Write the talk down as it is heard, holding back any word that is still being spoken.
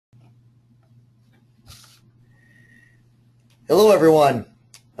Hello, everyone.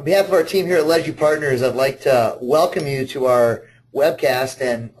 On behalf of our team here at Ledge Partners, I'd like to welcome you to our webcast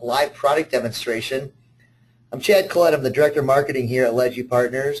and live product demonstration. I'm Chad Collette. I'm the Director of Marketing here at Ledge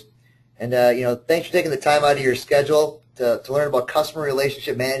Partners. And, thanks for taking the time out of your schedule to learn about customer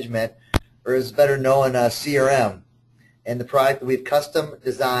relationship management, or as better known, CRM, and the product that we've custom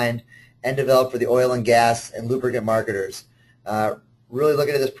designed and developed for the oil and gas and lubricant marketers. Really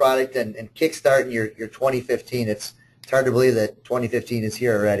looking at this product and kickstarting your 2015. It's hard to believe that 2015 is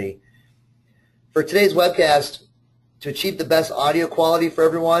here already. For today's webcast, to achieve the best audio quality for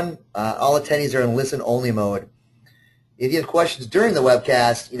everyone, all attendees are in listen-only mode. If you have questions during the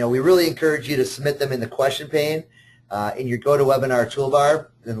webcast, we really encourage you to submit them in the question pane in your GoToWebinar toolbar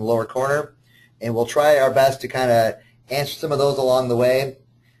in the lower corner, and we'll try our best to kind of answer some of those along the way.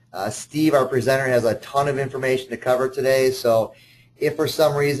 Steve, our presenter, has a ton of information to cover today, so if for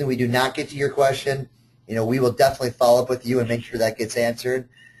some reason we do not get to your question, we will definitely follow up with you and make sure that gets answered.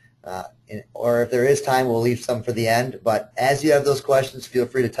 Or if there is time, we'll leave some for the end. But as you have those questions, feel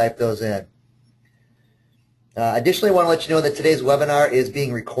free to type those in. Additionally, I want to let you know that today's webinar is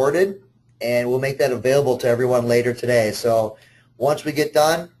being recorded, and we'll make that available to everyone later today. So once we get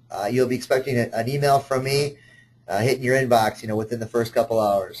done, you'll be expecting an email from me hitting your inbox, within the first couple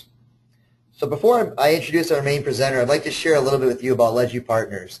hours. So before I introduce our main presenter, I'd like to share a little bit with you about Ledge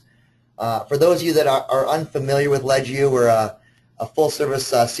Partners. For those of you that are unfamiliar with Ledge, we're a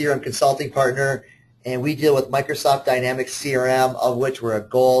full-service CRM consulting partner, and we deal with Microsoft Dynamics CRM, of which we're a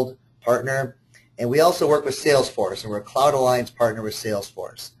gold partner. And we also work with Salesforce, and we're a Cloud Alliance partner with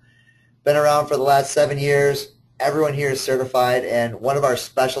Salesforce. Been around for the last 7 years. Everyone here is certified, and one of our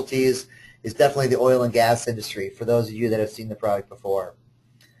specialties is definitely the oil and gas industry, for those of you that have seen the product before.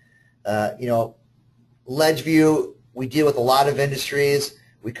 LedgeView, we deal with a lot of industries.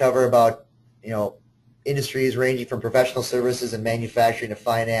 We cover about, industries ranging from professional services and manufacturing to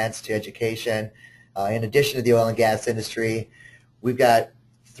finance to education. In addition to the oil and gas industry, we've got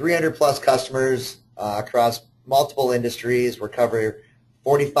 300 plus customers across multiple industries. We're covering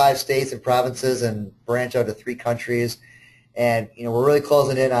 45 states and provinces and branch out to 3 countries. And, we're really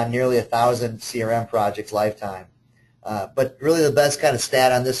closing in on nearly 1,000 CRM projects lifetime. But really the best kind of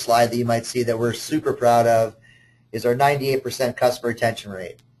stat on this slide that you might see that we're super proud of is our 98% customer retention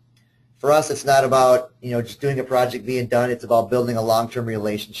rate. For us, it's not about, just doing a project being done. It's about building a long-term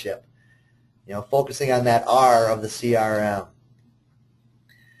relationship, focusing on that R of the CRM.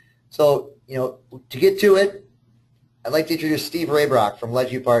 So, to get to it, I'd like to introduce Steve Raybrock from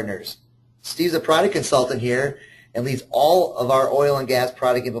Ledge Partners. Steve's a product consultant here and leads all of our oil and gas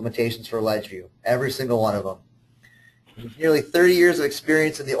product implementations for LedgeView, every single one of them. With nearly 30 years of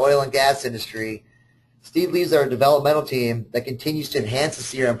experience in the oil and gas industry, Steve leads our developmental team that continues to enhance the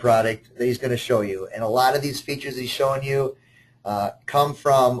CRM product that he's going to show you. And a lot of these features he's showing you come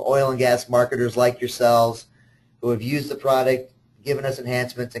from oil and gas marketers like yourselves who have used the product, given us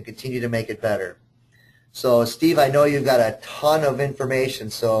enhancements, and continue to make it better. So, Steve, I know you've got a ton of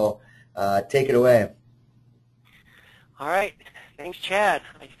information, so take it away. All right. Thanks, Chad.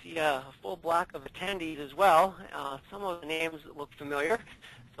 I see a full block of attendees as well. Some of the names look familiar,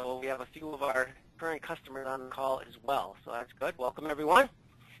 so we have a few of our current customers on the call as well, so that's good. Welcome, everyone.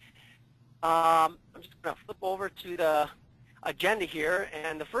 I'm just going to flip over to the agenda here,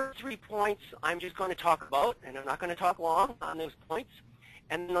 and the first 3 points I'm just going to talk about, and I'm not going to talk long on those points.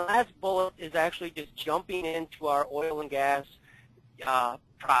 And the last bullet is actually just jumping into our oil and gas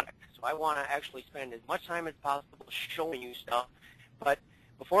product. So I want to actually spend as much time as possible showing you stuff. But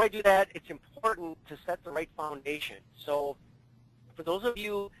before I do that, it's important to set the right foundation. So for those of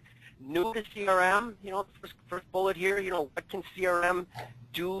you new to CRM, the first bullet here, what can CRM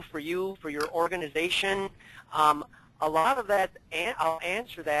do for you, for your organization? A lot of that, I'll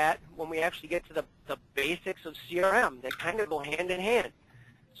answer that when we actually get to the basics of CRM. They kind of go hand in hand.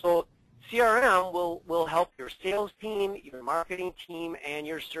 So CRM will help your sales team, your marketing team, and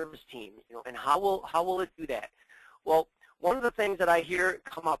your service team. And how will it do that? Well, one of the things that I hear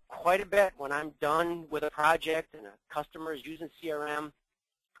come up quite a bit when I'm done with a project and a customer is using CRM,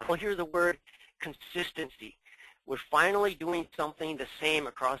 I'll hear the word consistency. We're finally doing something the same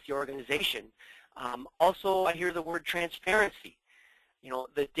across the organization. Also, I hear the word transparency.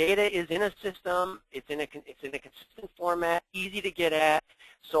 The data is in a system, it's in a consistent format, easy to get at,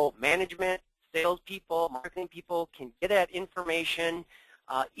 so management, salespeople, marketing people can get at information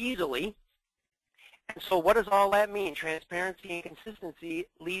easily. And so what does all that mean? Transparency and consistency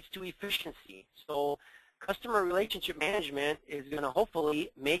leads to efficiency. So customer relationship management is going to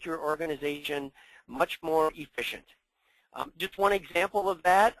hopefully make your organization much more efficient. Just one example of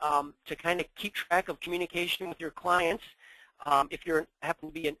that, to kind of keep track of communication with your clients, if you happen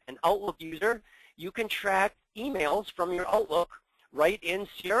to be an Outlook user, you can track emails from your Outlook right in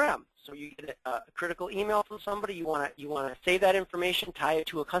CRM. So you get a critical email from somebody, you want to save that information, tie it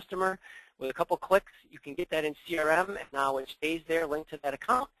to a customer. With a couple clicks, you can get that in CRM, and now it stays there linked to that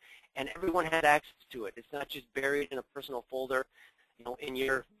account, and everyone has access to it. It's not just buried in a personal folder, in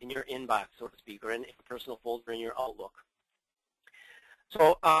your inbox, so to speak, or in a personal folder in your Outlook.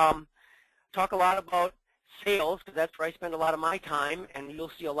 So talk a lot about sales, because that's where I spend a lot of my time, and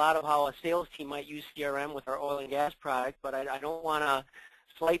you'll see a lot of how a sales team might use CRM with our oil and gas product, but I don't want to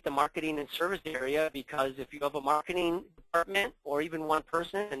slight the marketing and service area, because if you have a marketing department or even one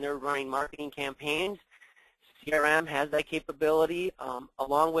person and they're running marketing campaigns, CRM has that capability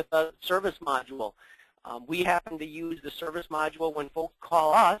along with a service module. We happen to use the service module when folks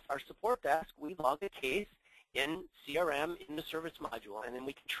call us, our support desk. We log a case in CRM in the service module, and then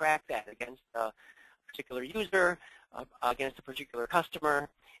we can track that against a particular user, against a particular customer,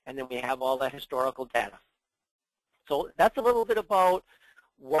 and then we have all that historical data. So that's a little bit about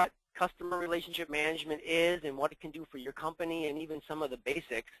what customer relationship management is and what it can do for your company, and even some of the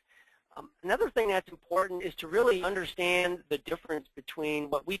basics. Another thing that's important is to really understand the difference between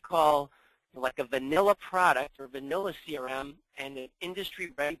what we call like a vanilla product or vanilla CRM and an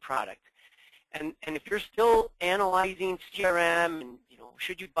industry-ready product. And if you're still analyzing CRM and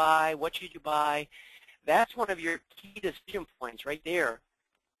should you buy, what should you buy, that's one of your key decision points right there.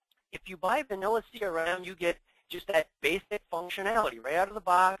 If you buy vanilla CRM, you get just that basic functionality right out of the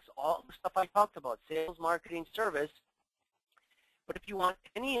box, all the stuff I talked about, sales, marketing, service. But if you want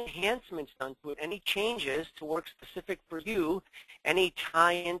any enhancements done to it, any changes to work specific for you, any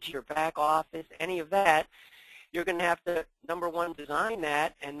tie-in to your back office, any of that, you're going to have to, number one, design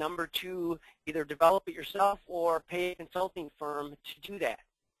that, and number two, either develop it yourself or pay a consulting firm to do that.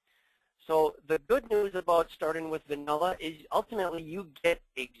 So the good news about starting with vanilla is ultimately you get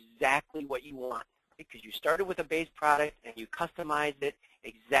exactly what you want, because you started with a base product and you customized it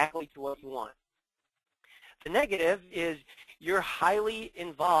exactly to what you want. The negative is you're highly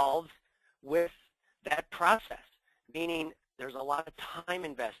involved with that process, meaning there's a lot of time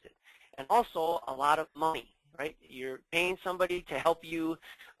invested and also a lot of money, right? You're paying somebody to help you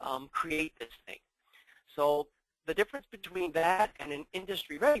create this thing. So the difference between that and an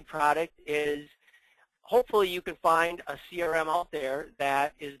industry-ready product is hopefully you can find a CRM out there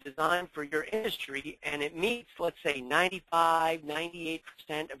that is designed for your industry and it meets, let's say, 95, 98%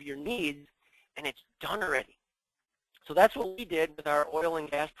 of your needs, and it's done already. So that's what we did with our oil and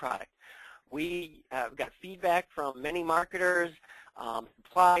gas product. We got feedback from many marketers,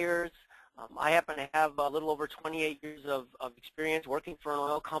 suppliers. I happen to have a little over 28 years of experience working for an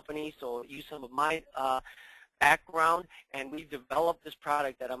oil company, so use some of my background, and we've developed this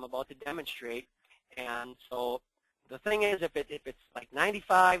product that I'm about to demonstrate. And so the thing is, if it's like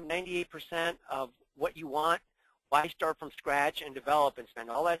 95, 98% of what you want, why start from scratch and develop and spend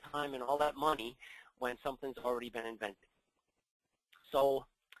all that time and all that money when something's already been invented? So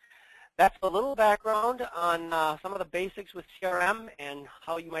that's a little background on some of the basics with CRM and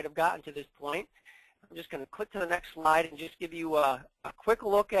how you might have gotten to this point. I'm just going to click to the next slide and just give you a quick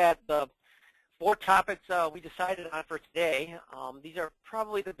look at the 4 topics we decided on for today. These are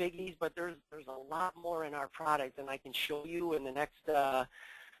probably the biggies, but there's a lot more in our product than I can show you in the next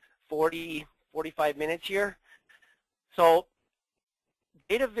 40, 45 minutes here. So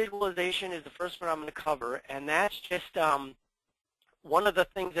data visualization is the first one I'm going to cover, and that's just one of the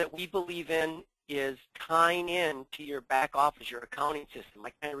things that we believe in is tying in to your back office, your accounting system.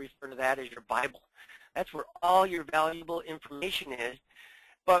 I kind of refer to that as your Bible. That's where all your valuable information is.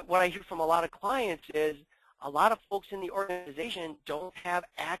 But what I hear from a lot of clients is a lot of folks in the organization don't have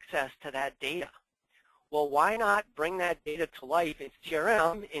access to that data. Well, why not bring that data to life in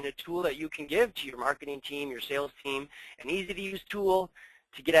CRM in a tool that you can give to your marketing team, your sales team, an easy-to-use tool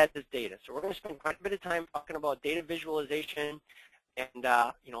to get at this data? So we're going to spend quite a bit of time talking about data visualization and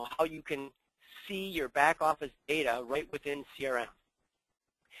how you can see your back office data right within CRM.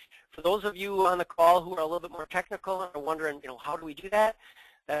 For those of you on the call who are a little bit more technical and are wondering, how do we do that?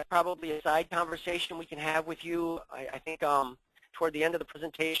 That's probably a side conversation we can have with you. I think toward the end of the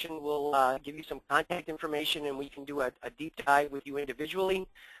presentation, we'll give you some contact information and we can do a deep dive with you individually.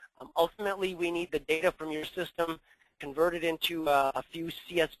 Ultimately, we need the data from your system converted into a few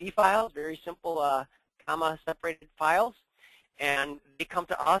CSV files, very simple comma-separated files, and they come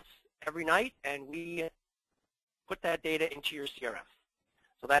to us every night, and we put that data into your CRM.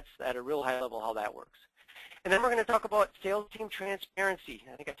 So that's at a real high level how that works. And then we're going to talk about sales team transparency.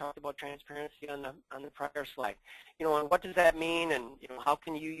 I think I talked about transparency on the prior slide. And what does that mean, and how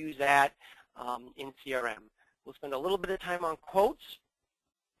can you use that in CRM? We'll spend a little bit of time on quotes.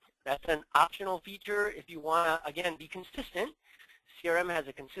 That's an optional feature if you want to, again, be consistent. CRM has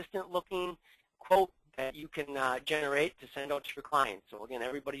a consistent looking quote that you can generate to send out to your clients. So again,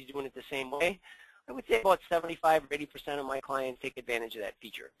 everybody's doing it the same way. I would say about 75 or 80% of my clients take advantage of that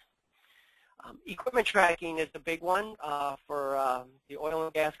feature. Equipment tracking is the big one for the oil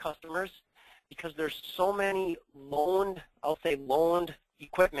and gas customers because there's so many loaned, I'll say loaned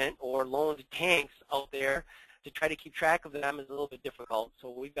equipment or loaned tanks out there. To try to keep track of them is a little bit difficult.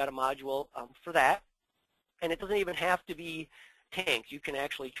 So we've got a module for that. And it doesn't even have to be tanks. You can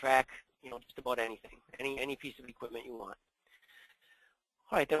actually track, just about anything, any piece of equipment you want.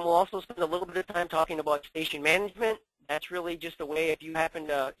 All right, then we'll also spend a little bit of time talking about station management. That's really just a way if you happen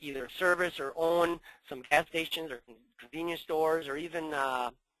to either service or own some gas stations or convenience stores or even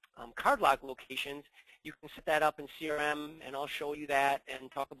card lock locations, you can set that up in CRM, and I'll show you that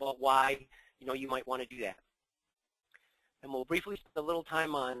and talk about why you might want to do that. And we'll briefly spend a little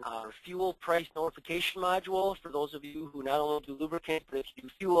time on our fuel price notification module for those of you who not only do lubricants, but if you do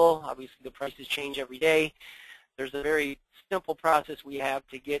fuel, obviously the prices change every day. There's a very simple process we have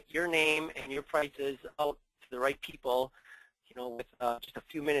to get your name and your prices out to the right people, with just a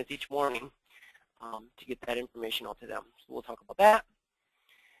few minutes each morning to get that information out to them. So we'll talk about that.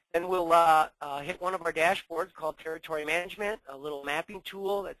 Then we'll hit one of our dashboards called Territory Management, a little mapping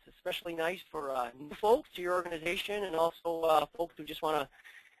tool that's especially nice for new folks to your organization and also folks who just want to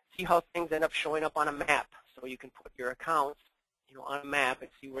see how things end up showing up on a map. So you can put your accounts on a map and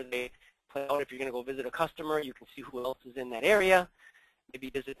see where they play out. If you're going to go visit a customer, you can see who else is in that area, maybe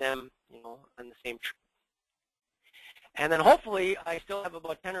visit them on the same trip. And then hopefully I still have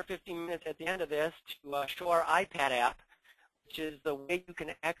about 10 or 15 minutes at the end of this to show our iPad app, which is the way you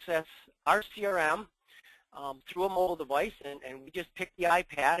can access our CRM through a mobile device. And we just picked the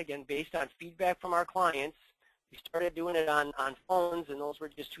iPad, again, based on feedback from our clients. We started doing it on phones, and those were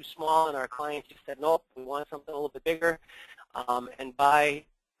just too small, and our clients just said, nope, we want something a little bit bigger. And by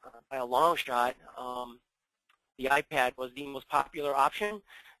a long shot, the iPad was the most popular option.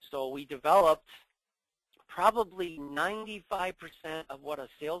 So we developed probably 95% of what a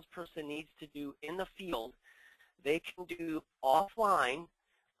salesperson needs to do in the field they can do offline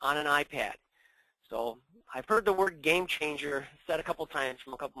on an iPad. So I've heard the word game changer said a couple times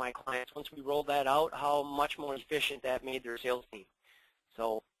from a couple of my clients once we rolled that out, how much more efficient that made their sales team.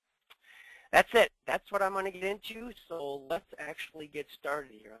 So that's it. That's what I'm going to get into. So let's actually get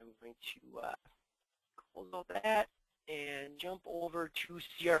started here. I'm going to close out that and jump over to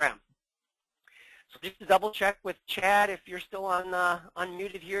CRM. So just to double check with Chad, if you're still on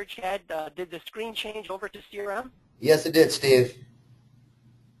unmuted here, Chad, did the screen change over to CRM? Yes, it did, Steve.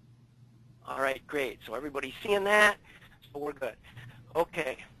 All right, great. So everybody's seeing that, so we're good.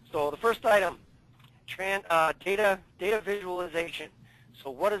 Okay, so the first item, data visualization.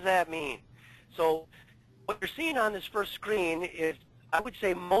 So what does that mean? So what you're seeing on this first screen is, I would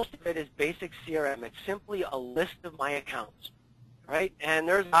say most of it is basic CRM. It's simply a list of my accounts, right? And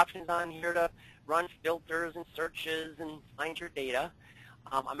there's options on here to run filters and searches and find your data.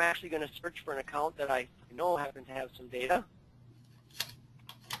 I'm actually going to search for an account that I know happens to have some data.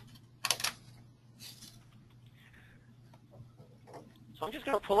 So I'm just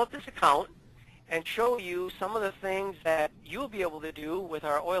going to pull up this account and show you some of the things that you'll be able to do with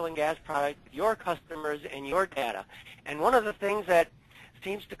our oil and gas product, your customers, and your data. And one of the things that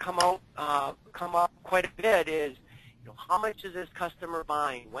seems to come up quite a bit is, how much is this customer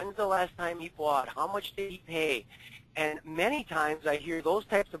buying? When's the last time he bought? How much did he pay? And many times I hear those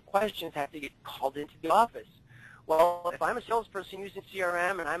types of questions have to get called into the office. Well, if I'm a salesperson using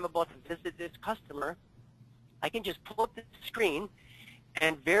CRM and I'm about to visit this customer, I can just pull up the screen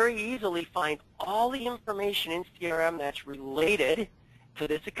and very easily find all the information in CRM that's related to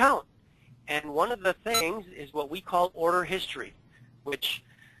this account. And one of the things is what we call order history, which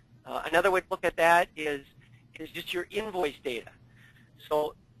another way to look at that is just your invoice data.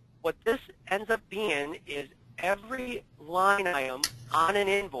 So what this ends up being is every line item on an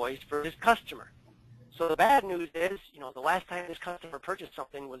invoice for this customer. So the bad news is, the last time this customer purchased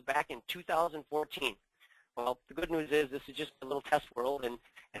something was back in 2014. Well, the good news is this is just a little test world, and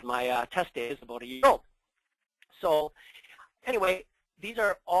my test date is about a year old. So anyway, these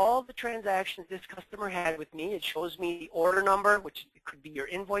are all the transactions this customer had with me. It shows me the order number, which could be your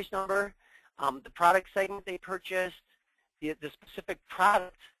invoice number, the product segment they purchased, the specific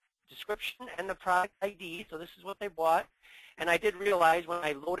product description, and the product ID. So this is what they bought. And I did realize when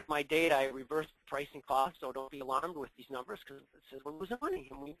I loaded my data, I reversed the pricing cost, so don't be alarmed with these numbers because it says we're losing money,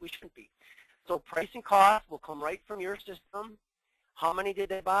 and we shouldn't be. So pricing cost will come right from your system. How many did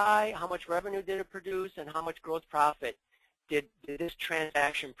they buy? How much revenue did it produce? And how much gross profit did this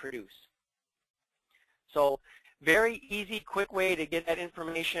transaction produce? So very easy, quick way to get that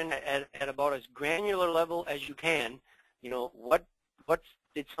information at about as granular level as you can. What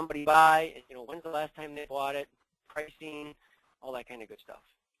did somebody buy? When's the last time they bought it? Pricing, all that kind of good stuff.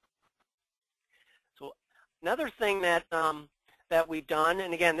 So another thing that that we've done,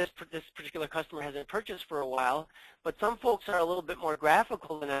 and again, this particular customer hasn't purchased for a while, but some folks are a little bit more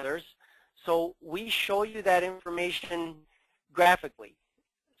graphical than others. So we show you that information graphically.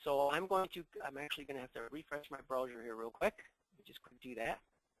 So I'm actually going to have to refresh my browser here real quick. Let me just quick do that.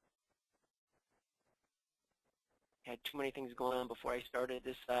 I had too many things going on before I started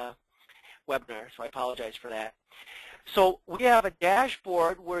this webinar, so I apologize for that. So we have a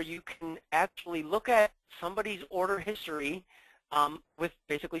dashboard where you can actually look at somebody's order history with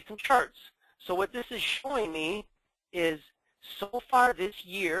basically some charts. So what this is showing me is so far this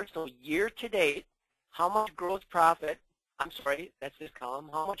year, so year to date, how much gross profit, I'm sorry, that's this column,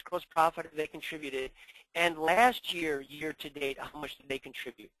 how much gross profit have they contributed, and last year, year to date, how much did they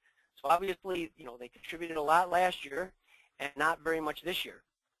contribute? So obviously, they contributed a lot last year and not very much this year.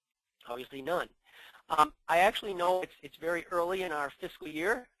 Obviously none. I actually know it's very early in our fiscal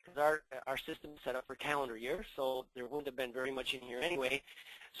year because our system is set up for calendar year, so there wouldn't have been very much in here anyway.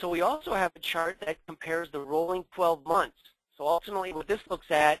 So we also have a chart that compares the rolling 12 months. So ultimately what this looks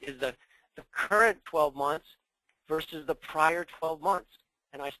at is the current 12 months versus the prior 12 months.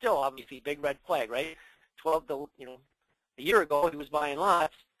 And I still, obviously, big red flag, right? A year ago he was buying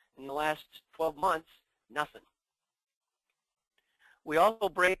lots. In the last 12 months, nothing. We also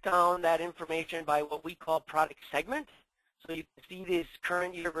break down that information by what we call product segment. So you can see this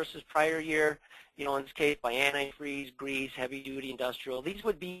current year versus prior year, in this case by antifreeze, grease, heavy duty, industrial. These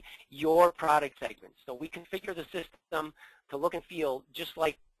would be your product segments. So we configure the system to look and feel just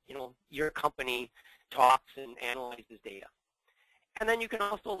like, your company talks and analyzes data. And then you can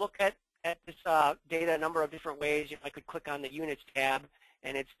also look at this data a number of different ways. I could click on the units tab,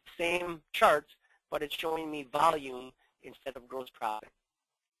 and it's the same charts, but it's showing me volume instead of gross profit.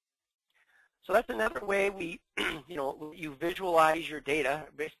 So that's another way we, you visualize your data,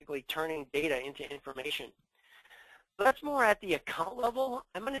 basically turning data into information. So that's more at the account level.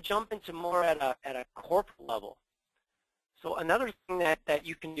 I'm going to jump into more at a corporate level. So another thing that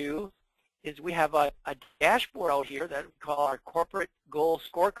you can do is we have a dashboard out here that we call our corporate goal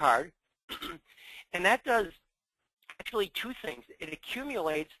scorecard, and that does actually two things. It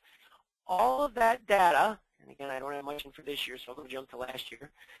accumulates all of that data, and again, I don't have much in for this year, so I'm going to jump to last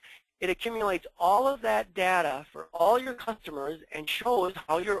year. It accumulates all of that data for all your customers and shows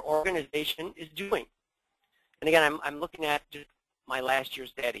how your organization is doing. And again, I'm looking at just my last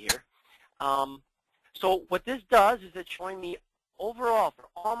year's data here. So what this does is it's showing me overall for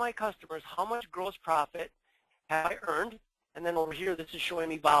all my customers how much gross profit have I earned, and then over here this is showing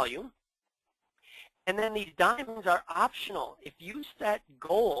me volume. And then these diamonds are optional. If you set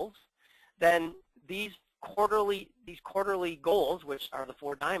goals, then these quarterly goals, which are the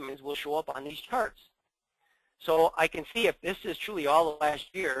 4 diamonds, will show up on these charts. So I can see if this is truly all of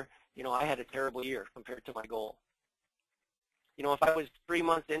last year, I had a terrible year compared to my goal. If I was 3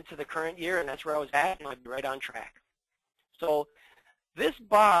 months into the current year and that's where I was at, I'd be right on track. So this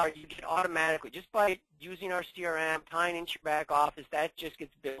bar you get automatically just by using our CRM, tying into your back office, that just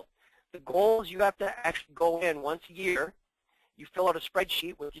gets built. The goals, you have to actually go in once a year. You fill out a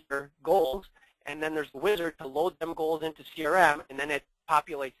spreadsheet with your goals, and then there's the wizard to load them goals into CRM, and then it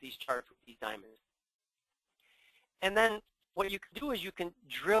populates these charts with these diamonds. And then what you can do is you can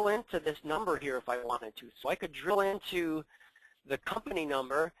drill into this number here if I wanted to. So I could drill into the company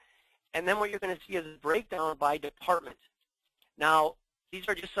number, and then what you're going to see is a breakdown by department. Now, these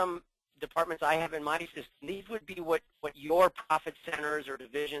are just some departments I have in my system. These would be what your profit centers or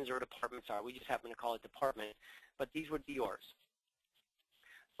divisions or departments are. We just happen to call it department, but these would be yours.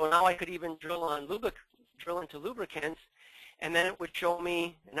 So now I could even drill into lubricants, and then it would show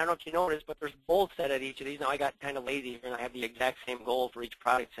me, and I don't know if you noticed, but there's goals set at each of these. Now I got kind of lazy here, and I have the exact same goal for each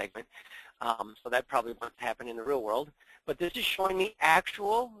product segment. So that probably won't happen in the real world. But this is showing me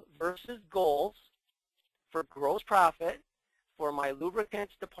actual versus goals for gross profit for my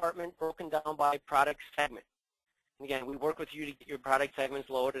lubricants department broken down by product segment. And again, we work with you to get your product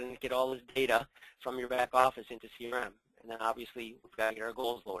segments loaded and get all this data from your back office into CRM. And then obviously we've got to get our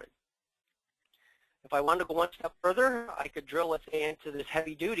goals loaded. If I wanted to go one step further, I could drill, let's say, into this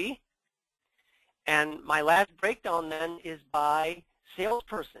heavy duty. And my last breakdown then is by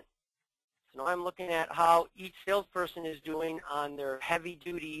salesperson. So now I'm looking at how each salesperson is doing on their heavy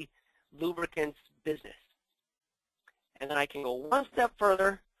duty lubricants business. And then I can go one step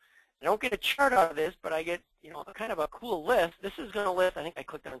further. I don't get a chart out of this, but I get, kind of a cool list. This is going to list, I think I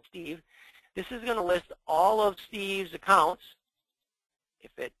clicked on Steve. This is going to list all of Steve's accounts.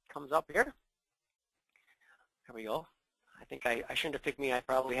 If it comes up here, there we go. I think I shouldn't have picked me. I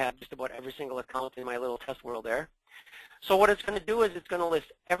probably have just about every single account in my little test world there. So what it's going to do is it's going to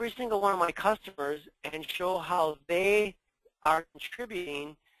list every single one of my customers and show how they are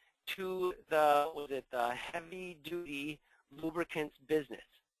contributing to the heavy-duty lubricants business.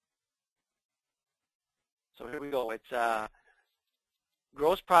 So here we go. It's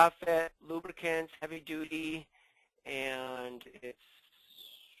gross profit, lubricants, heavy-duty, and it's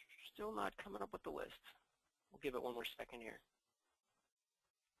still not coming up with the list. We'll give it one more second here.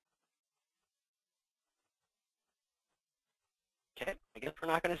 Okay, I guess we're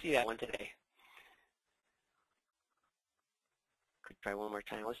not going to see that one today. Could try one more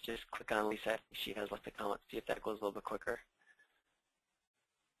time. Let's just click on Lisa. She has left a comment. See if that goes a little bit quicker.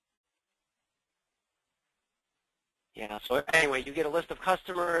 Yeah, so anyway, you get a list of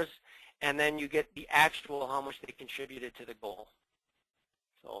customers, and then you get the actual how much they contributed to the goal.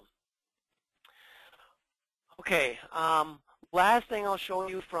 So, okay, last thing I'll show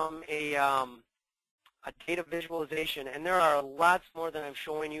you from a data visualization, and there are lots more than I'm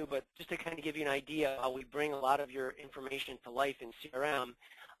showing you, but just to kind of give you an idea how we bring a lot of your information to life in CRM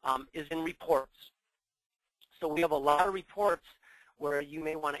is in reports. So we have a lot of reports where you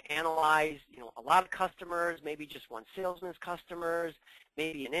may want to analyze, a lot of customers, maybe just one salesman's customers,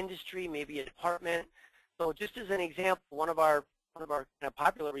 maybe an industry, maybe a department. So just as an example, one of our kind of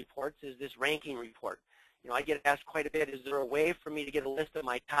popular reports is this ranking report. I get asked quite a bit, is there a way for me to get a list of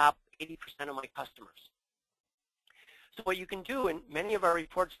my top 80% of my customers? So what you can do, and many of our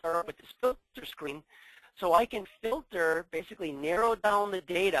reports start off with this filter screen, so I can filter, basically narrow down the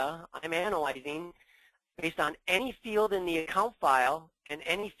data I'm analyzing based on any field in the account file and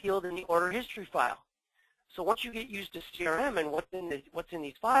any field in the order history file. So once you get used to CRM and what's in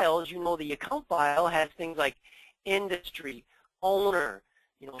these files, the account file has things like industry, owner,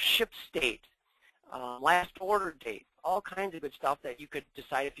 ship state, last order date, all kinds of good stuff that you could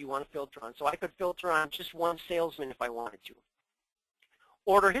decide if you want to filter on. So I could filter on just one salesman if I wanted to.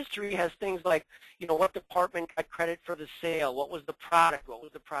 Order history has things like, what department got credit for the sale, what was the product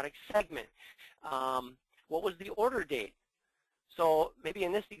segment, what was the order date. So maybe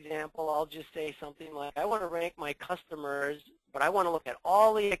in this example, I'll just say something like, I want to rank my customers, but I want to look at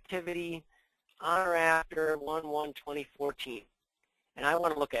all the activity on or after 1/1/2014. And I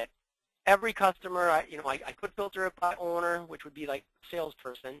want to look at every customer. I could filter it by owner, which would be like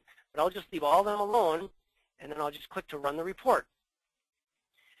salesperson, but I'll just leave all of them alone, and then I'll just click to run the report.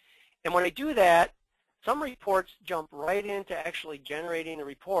 And when I do that, some reports jump right into actually generating a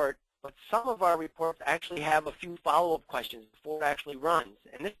report, but some of our reports actually have a few follow-up questions before it actually runs.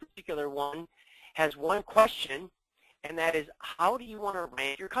 And this particular one has one question, and that is, how do you want to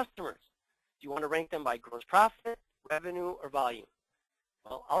rank your customers? Do you want to rank them by gross profit, revenue, or volume?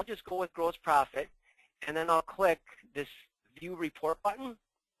 Well, I'll just go with gross profit, and then I'll click this View Report button.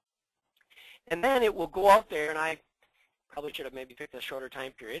 And then it will go out there, and I probably should have maybe picked a shorter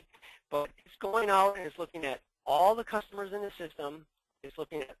time period, but it's going out and it's looking at all the customers in the system. It's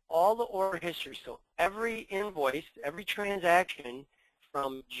looking at all the order history. So every invoice, every transaction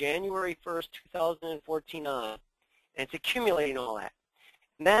from January 1st, 2014 on, and it's accumulating all that.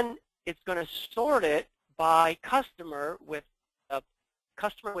 And then it's going to sort it by customer with a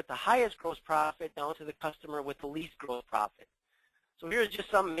customer with the highest gross profit down to the customer with the least gross profit. So here's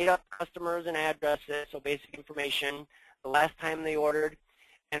just some made-up customers and addresses, so basic information, the last time they ordered.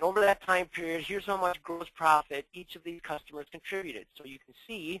 And over that time period, here's how much gross profit each of these customers contributed. So you can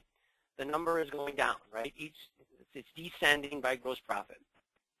see the number is going down, right? It's descending by gross profit.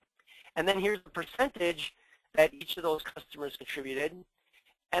 And then here's the percentage that each of those customers contributed.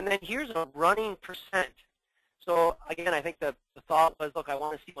 And then here's a running percent. So again, I think the thought was, look, I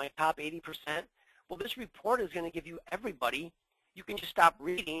want to see my top 80%. Well, this report is going to give you everybody. You can just stop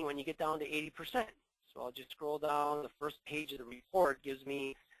reading when you get down to 80%. So I'll just scroll down. The first page of the report gives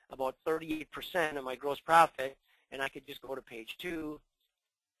me about 38% of my gross profit, and I could just go to page 2,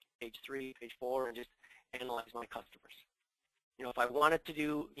 page 3, page 4, and just analyze my customers. If I wanted to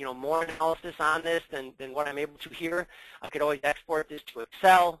do more analysis on this than what I'm able to here, I could always export this to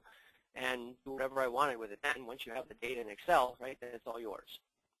Excel and do whatever I wanted with it. And once you have the data in Excel, right, then it's all yours.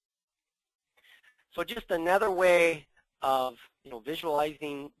 So just another way of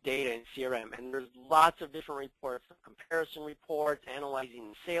visualizing data in CRM, and there's lots of different reports, comparison reports, analyzing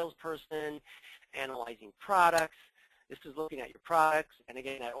the salesperson, analyzing products. This is looking at your products, and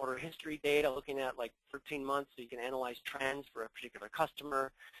again, that order history data, looking at like 13 months, so you can analyze trends for a particular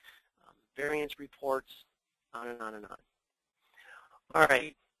customer, variance reports, on and on and on. All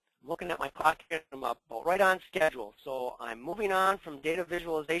right, I'm looking at my clock here. I'm about right on schedule. So I'm moving on from data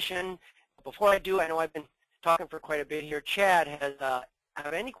visualization. Before I do, I know I've been talking for quite a bit here. Chad,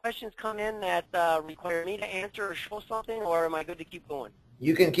 have any questions come in that require me to answer or show something, or am I good to keep going?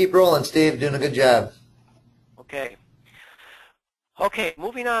 You can keep rolling, Steve. Doing a good job. Okay. Okay,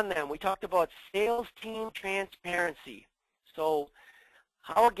 moving on then. We talked about sales team transparency. So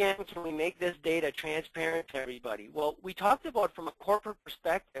how, again, can we make this data transparent to everybody? Well, we talked about from a corporate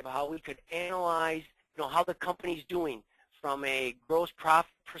perspective how we could analyze, how the company's doing from a gross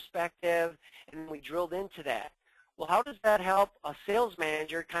profit perspective, and we drilled into that. Well, how does that help a sales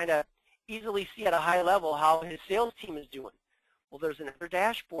manager kind of easily see at a high level how his sales team is doing? Well, there's another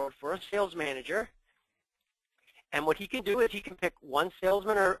dashboard for a sales manager, and what he can do is he can pick one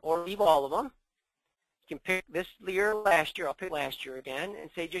salesman or leave all of them. He can pick this year or last year. I'll pick last year again and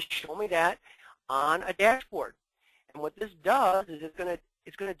say, just show me that on a dashboard. And what this does is it's going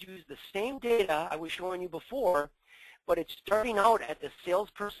to use the same data I was showing you before, but it's starting out at the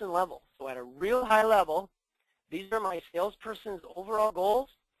salesperson level. So at a real high level, these are my salesperson's overall goals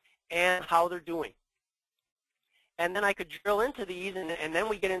and how they're doing. And then I could drill into these, and then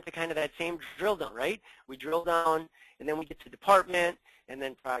we get into kind of that same drill down, right? We drill down, and then we get to department, and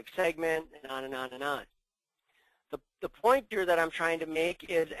then product segment, and on and on and on. The point here that I'm trying to make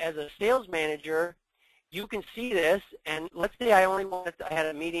is, as a sales manager, you can see this, and let's say I had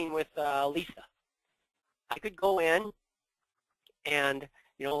a meeting with Lisa. I could go in, and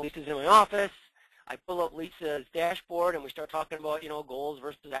Lisa's in my office. I pull up Lisa's dashboard, and we start talking about goals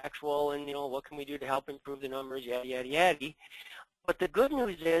versus actual, and what can we do to help improve the numbers, yada yada yada. But the good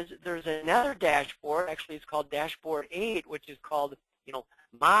news is there's another dashboard. Actually, it's called Dashboard 8, which is called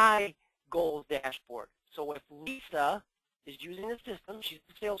my goals dashboard. So if Lisa is using the system, she's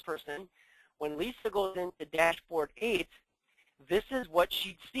the salesperson. When Lisa goes into Dashboard 8, this is what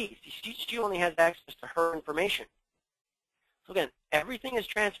she'd see. She only has access to her information. So again, everything is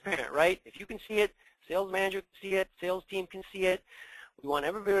transparent, right? If you can see it, sales manager can see it, sales team can see it. We want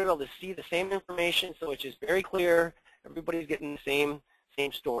everybody to be able to see the same information, so it's just very clear. Everybody's getting the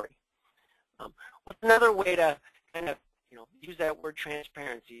same story. What's another way to kind of use that word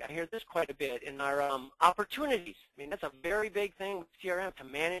transparency? I hear this quite a bit in our opportunities. I mean, that's a very big thing with CRM, to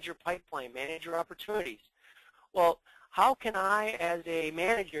manage your pipeline, manage your opportunities. Well, how can I, as a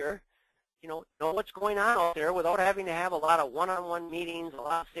manager, know what's going on out there without having to have a lot of one-on-one meetings, a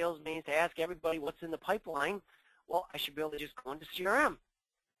lot of sales meetings to ask everybody what's in the pipeline? Well, I should be able to just go into CRM.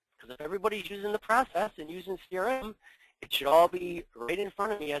 Because if everybody's using the process and using CRM, it should all be right in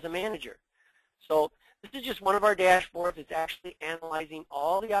front of me as a manager. So this is just one of our dashboards. It's actually analyzing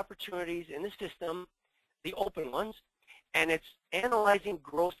all the opportunities in the system, the open ones, and it's analyzing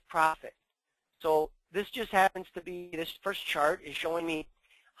gross profit. So this just happens to be, this first chart is showing me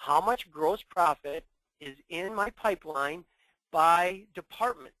how much gross profit is in my pipeline by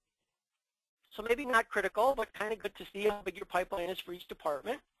department. So maybe not critical, but kind of good to see how big your pipeline is for each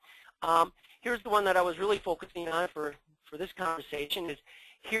department. Here's the one that I was really focusing on for this conversation is,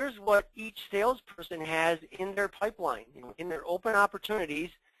 here's what each salesperson has in their pipeline, in their open opportunities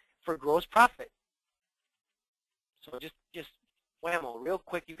for gross profit. So just whammo, real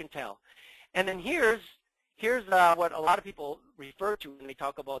quick, you can tell. And then here's what a lot of people refer to when they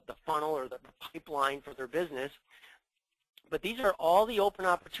talk about the funnel or the pipeline for their business. But these are all the open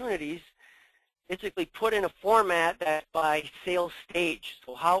opportunities, basically put in a format that by sales stage.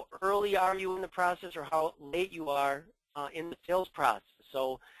 So how early are you in the process, or how late you are in the sales process.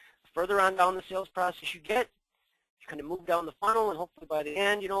 So further on down the sales process you get, you kind of move down the funnel, and hopefully by the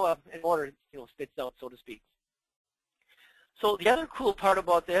end, an order spits out, so to speak. So the other cool part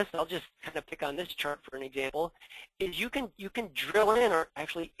about this, I'll just kind of pick on this chart for an example, is you can drill in or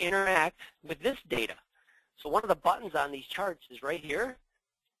actually interact with this data. So one of the buttons on these charts is right here,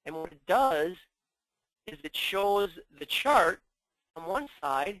 and what it does is it shows the chart on one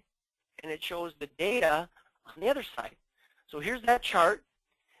side, and it shows the data on the other side. So here's that chart.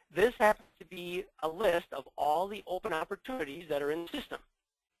 This happens to be a list of all the open opportunities that are in the system.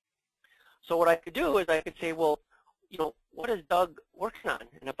 So what I could do is I could say, well, what is Doug working on?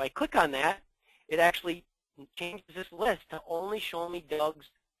 And if I click on that, it actually changes this list to only show me Doug's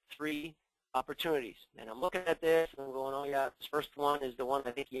 3 opportunities. And I'm looking at this, and I'm going, oh yeah, this first one is the one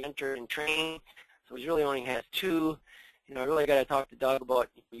I think he entered in training. So he really only has 2. I really got to talk to Doug about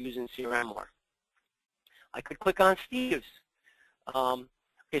using CRM more. I could click on Steve's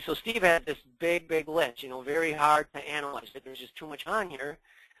Okay, so Steve had this big list, very hard to analyze. There's just too much on here.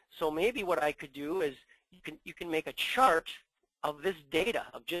 So maybe what I could do is you can make a chart of this data,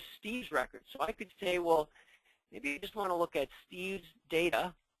 of just Steve's records. So I could say, well, maybe you just want to look at Steve's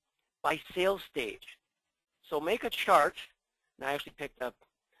data by sales stage. So make a chart, and I actually picked up,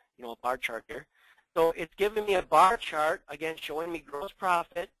 a bar chart here. So it's giving me a bar chart, again, showing me gross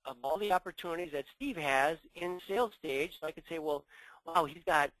profit of all the opportunities that Steve has in sales stage. So I could say, well, wow, he's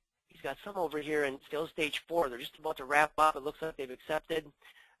got some over here in sales stage 4. They're just about to wrap up. It looks like they've accepted.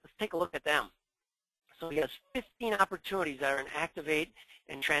 Let's take a look at them. So he has 15 opportunities that are in activate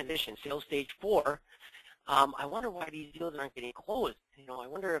and transition, sales stage 4. I wonder why these deals aren't getting closed. I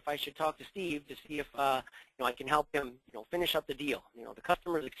wonder if I should talk to Steve to see if I can help him, finish up the deal. The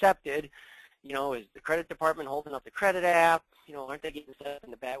customer's accepted. Is the credit department holding up the credit app? Aren't they getting set up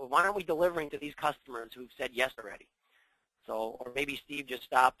in the back? Well, why aren't we delivering to these customers who've said yes already? So, or maybe Steve just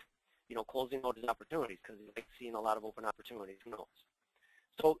stopped, closing out his opportunities because he's like seeing a lot of open opportunities. Who knows?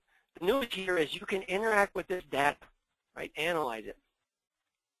 So the news here is you can interact with this data, right? Analyze it.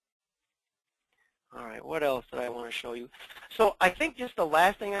 All right, what else did I want to show you? So I think just the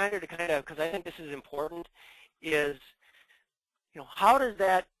last thing I had to kind of, because I think this is important, is, how does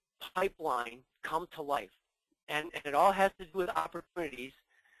that pipeline come to life? And it all has to do with opportunities.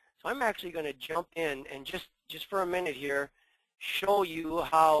 So I'm actually going to jump in and just for a minute here, show you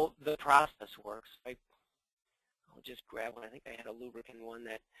how the process works. I'll just grab one. I think I had a lubricant one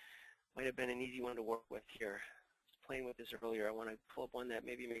that might have been an easy one to work with here. I was playing with this earlier. I want to pull up one that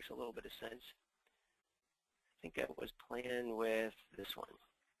maybe makes a little bit of sense. I think I was playing with this one.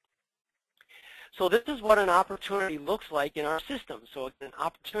 So this is what an opportunity looks like in our system. So it's an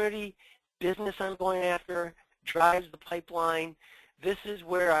opportunity, business I'm going after, drives the pipeline. This is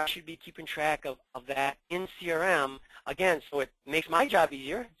where I should be keeping track of that in CRM. Again, so it makes my job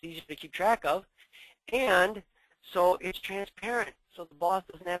easier. It's easier to keep track of. And so it's transparent. So the boss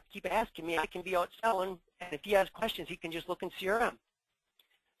doesn't have to keep asking me. I can be out selling. And if he has questions, he can just look in CRM.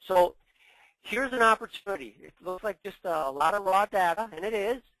 So here's an opportunity. It looks like just a lot of raw data, and it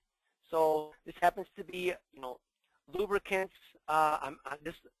is. So this happens to be, lubricants.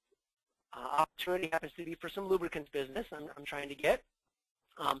 This opportunity happens to be for some lubricants business I'm trying to get.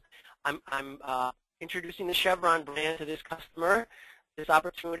 I'm introducing the Chevron brand to this customer. This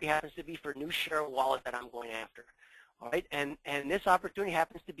opportunity happens to be for new share of wallet that I'm going after. All right, and this opportunity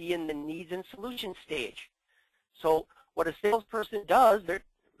happens to be in the needs and solutions stage. So what a salesperson does,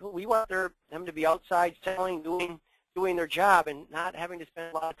 we want them to be outside selling, doing their job and not having to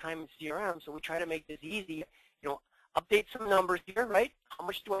spend a lot of time in CRM. So we try to make this easy. Update some numbers here, right? How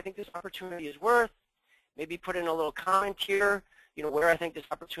much do I think this opportunity is worth? Maybe put in a little comment here, where I think this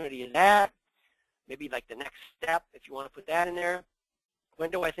opportunity is at. Maybe like the next step, if you want to put that in there.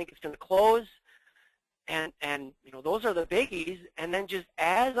 When do I think it's going to close? And those are the biggies. And then just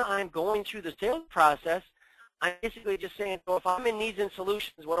as I'm going through the sales process, I'm basically just saying, so if I'm in needs and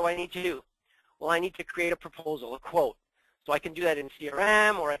solutions, what do I need to do? Well, I need to create a proposal, a quote. So I can do that in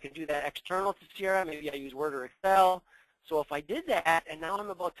CRM, or I can do that external to CRM. Maybe I use Word or Excel. So if I did that, and now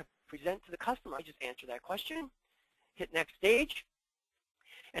I'm about to present to the customer, I just answer that question, hit next stage.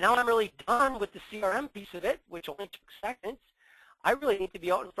 And now I'm really done with the CRM piece of it, which only took seconds. I really need to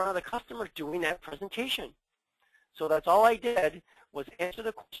be out in front of the customer doing that presentation. So that's all I did was answer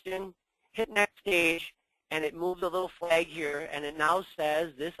the question, hit next stage, and it moved a little flag here, and it now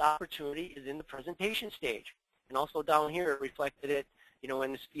says this opportunity is in the presentation stage. And also down here, it reflected it,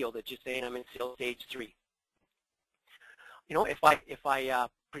 in this field. It's just saying I'm in sales stage 3. If I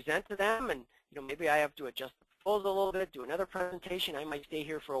present to them, and maybe I have to adjust the proposal a little bit, do another presentation, I might stay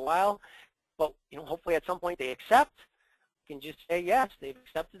here for a while. But hopefully at some point they accept. I can just say yes, they've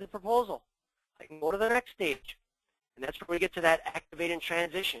accepted the proposal. I can go to the next stage, and that's where we get to that activate and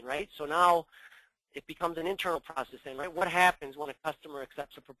transition, right? So now it becomes an internal process then, right? What happens when a customer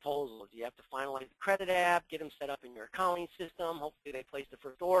accepts a proposal? Do you have to finalize the credit app, get them set up in your accounting system? Hopefully they place the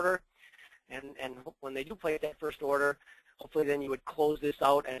first order. And when they do place that first order, hopefully then you would close this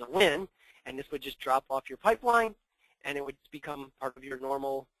out as a win, and this would just drop off your pipeline, and it would become part of your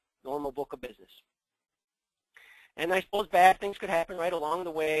normal book of business. And I suppose bad things could happen right along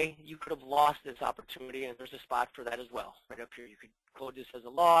the way. You could have lost this opportunity, and there's a spot for that as well. Right up here, you could code this as a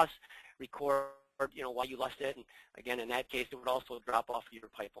loss, record why you lost it, and again, in that case, it would also drop off your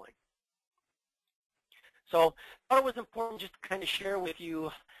pipeline. So I thought it was important just to kind of share with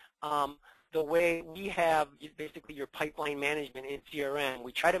you the way we have basically your pipeline management in CRM.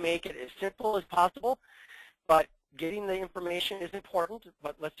 We try to make it as simple as possible, but getting the information is important,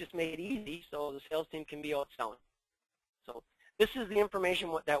 but let's just make it easy so the sales team can be out selling. So this is the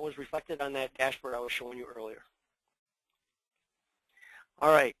information that was reflected on that dashboard I was showing you earlier.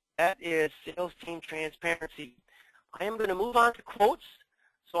 All right, that is sales team transparency. I am going to move on to quotes.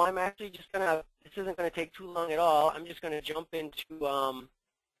 So I'm actually just going to, this isn't going to take too long at all. I'm just going to jump into,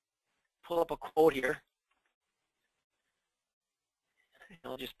 pull up a quote here.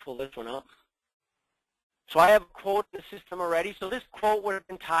 I'll just pull this one up. So I have a quote in the system already. So this quote would have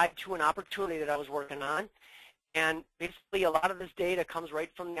been tied to an opportunity that I was working on. And basically a lot of this data comes right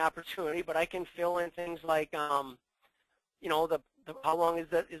from the opportunity, but I can fill in things like, you know, how long is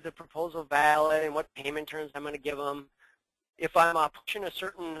the proposal valid and what payment terms I'm going to give them. If I'm pushing a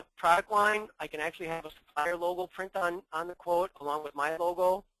certain product line, I can actually have a supplier logo print on the quote along with my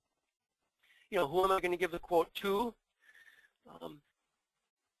logo. You know, who am I going to give the quote to?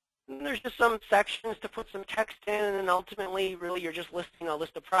 And there's just some sections to put some text in, and then ultimately, really, you're just listing a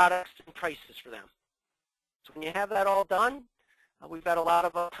list of products and prices for them. So when you have that all done, we've got a lot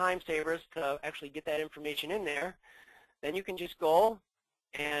of time savers to actually get that information in there. Then you can just go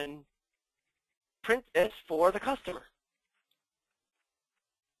and print this for the customer.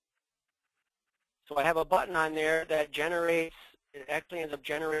 So I have a button on there that generates, it actually ends up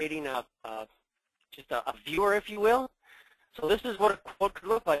generating just a viewer, if you will. So this is what a quote could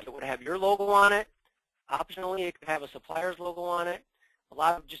look like. It would have your logo on it. Optionally, it could have a supplier's logo on it. A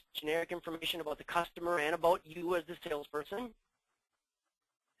lot of just generic information about the customer and about you as the salesperson.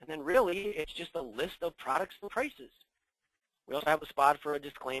 And then really, it's just a list of products and prices. We also have a spot for a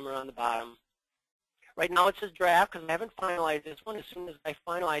disclaimer on the bottom. Right now it says draft because I haven't finalized this one. As soon as I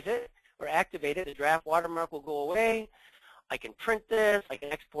finalize it or activate it, the draft watermark will go away. I can print this. I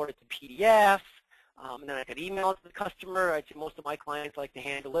can export it to PDF. And then I could email it to the customer. I'd say most of my clients like to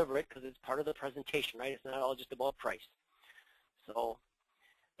hand deliver it because it's part of the presentation, right? It's not all just about price. So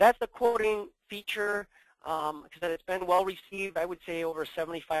that's the quoting feature. Because it's been well received. I would say over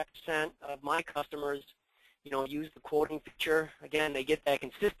 75% of my customers, you know, use the quoting feature. Again, they get that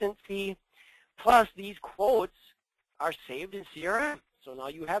consistency. Plus, these quotes are saved in CRM. So now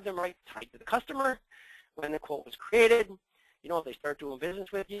you have them right tied to the customer when the quote was created. You know, if they start doing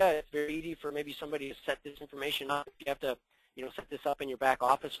business with you, it's very easy for maybe somebody to set this information up. If you have to, you know, set this up in your back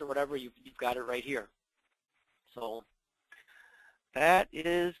office or whatever, you've got it right here. So that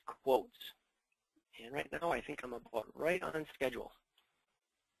is quotes. And right now, I think I'm about right on schedule.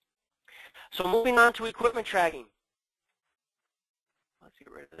 So moving on to equipment tracking. Let's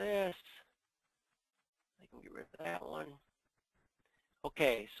get rid of this. I can get rid of that one.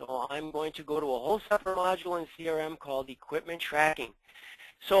 Okay, so I'm going to go to a whole separate module in CRM called equipment tracking.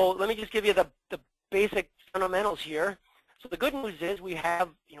 So let me just give you the basic fundamentals here. So the good news is we have,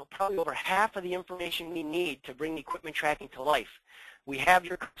 you know, probably over half of the information we need to bring equipment tracking to life. We have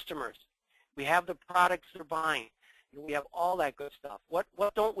your customers. We have the products they're buying. We have all that good stuff. What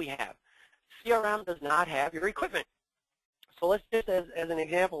don't we have? CRM does not have your equipment. So let's just, as an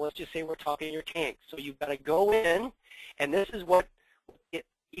example, let's just say we're talking your tank. So you've got to go in, and this is what the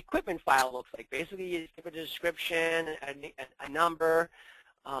equipment file looks like. Basically, you give a description, a number.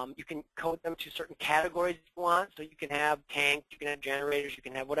 You can code them to certain categories if you want. So you can have tanks, you can have generators, you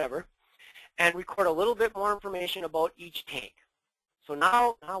can have whatever, and record a little bit more information about each tank. So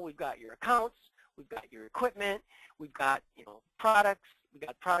now we've got your accounts, we've got your equipment, we've got, you know, products, we've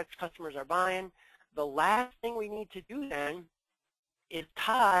got products customers are buying. The last thing we need to do then is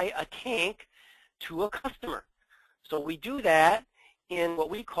tie a tank to a customer. So we do that in what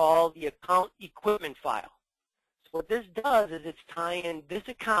we call the account equipment file. So what this does is it's tying this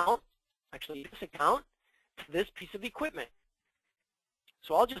account, actually this account, to this piece of equipment.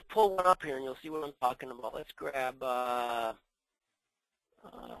 So I'll just pull one up here and you'll see what I'm talking about. Let's grab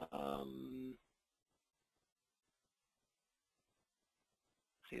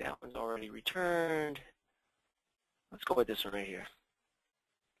see, that one's already returned. Let's go with this one right here.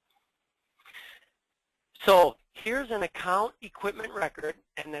 So here's an account equipment record,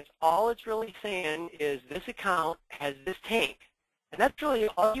 and that's all it's really saying is this account has this tank. And that's really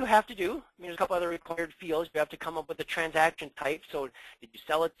all you have to do. I mean, there's a couple other required fields. You have to come up with a transaction type. So did you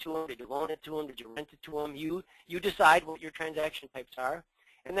sell it to them? Did you loan it to them? Did you rent it to them? You decide what your transaction types are.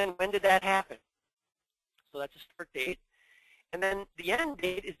 And then when did that happen? So that's a start date. And then the end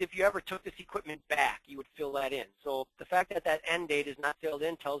date is if you ever took this equipment back, you would fill that in. So the fact that that end date is not filled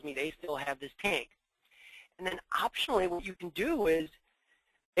in tells me they still have this tank. And then optionally what you can do is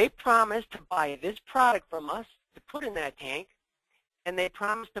they promise to buy this product from us to put in that tank, and they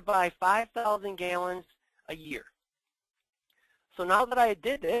promise to buy 5,000 gallons a year. So now that I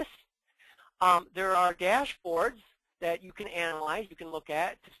did this, there are dashboards that you can analyze, you can look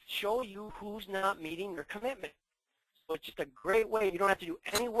at to show you who's not meeting your commitment. So it's just a great way. You don't have to do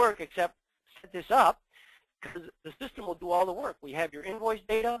any work except set this up, because the system will do all the work. We have your invoice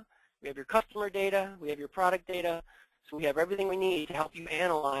data, we have your customer data, we have your product data, so we have everything we need to help you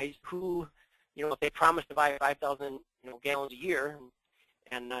analyze who, if they promised to buy 5,000 gallons a year,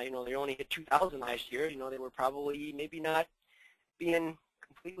 and they only hit 2,000 last year, they were probably maybe not being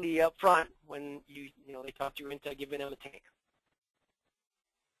completely upfront when they talked you into giving them a tank.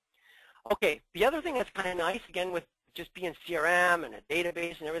 Okay, the other thing that's kind of nice, again, with just being CRM and a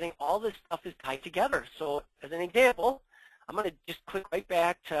database and everything, all this stuff is tied together. So as an example, I'm going to just click right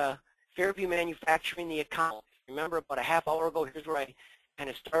back to Fairview Manufacturing, the account. Remember, about a half hour ago, here's where I kind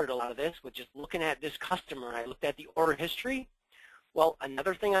of started a lot of this, with just looking at this customer. I looked at the order history. Well,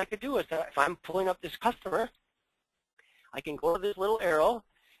 another thing I could do is that if I'm pulling up this customer, I can go to this little arrow,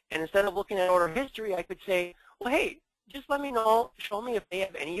 and instead of looking at order history, I could say, well, hey, just let me know, show me if they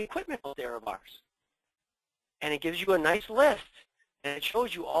have any equipment out there of ours. And it gives you a nice list, and it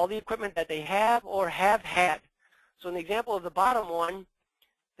shows you all the equipment that they have or have had. So in the example of the bottom one,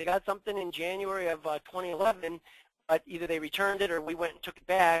 they got something in January of 2011, but either they returned it or we went and took it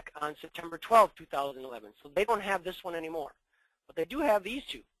back on September 12, 2011. So they don't have this one anymore, but they do have these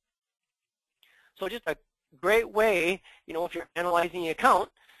two. So just a great way, if you're analyzing the account,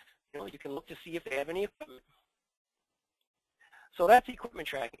 you can look to see if they have any equipment. So that's equipment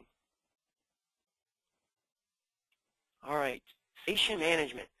tracking. All right, station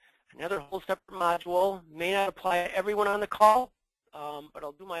management. Another whole separate module. May not apply to everyone on the call, but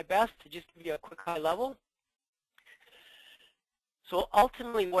I'll do my best to just give you a quick high level. So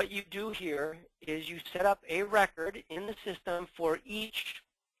ultimately what you do here is you set up a record in the system for each,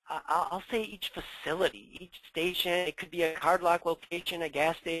 I'll say each facility, each station. It could be a card lock location, a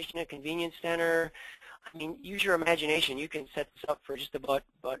gas station, a convenience center. I mean, use your imagination. You can set this up for just about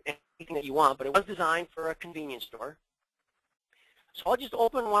anything that you want, but it was designed for a convenience store. So I'll just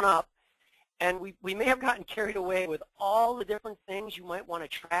open one up, and we may have gotten carried away with all the different things you might want to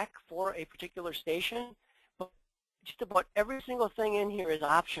track for a particular station, but just about every single thing in here is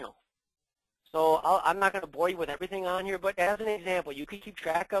optional. So I'm not going to bore you with everything on here, but as an example, you could keep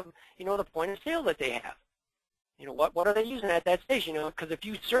track of, the point of sale that they have. What are they using at that station? Because if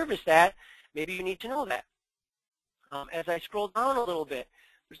you service that, maybe you need to know that. As I scroll down a little bit,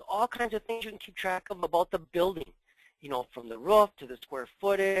 there's all kinds of things you can keep track of about the building. From the roof to the square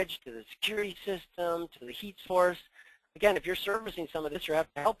footage to the security system to the heat source. Again, if you're servicing some of this or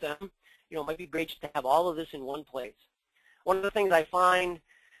have to help them, it might be great just to have all of this in one place. One of the things I find,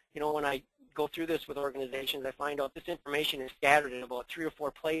 when I go through this with organizations, I find out this information is scattered in about 3 or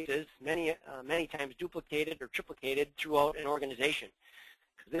 4 places, many times duplicated or triplicated throughout an organization.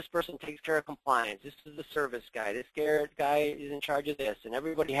 Because this person takes care of compliance, this is the service guy, this guy is in charge of this, and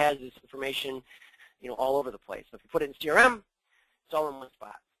everybody has this information all over the place. So if you put it in CRM, it's all in one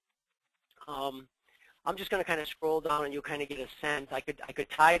spot. I'm just going to kind of scroll down and you'll kind of get a sense. I could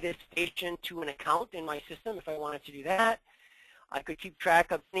tie this station to an account in my system if I wanted to do that. I could keep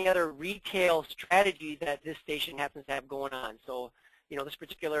track of any other retail strategy that this station happens to have going on. So, this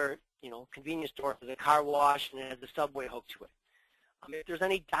particular, convenience store has a car wash and it has a subway hooked to it. If there's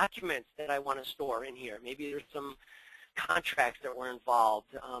any documents that I want to store in here, maybe there's some contracts that were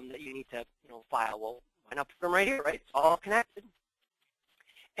involved that you need to file. Well, why not put them right here, right? It's all connected.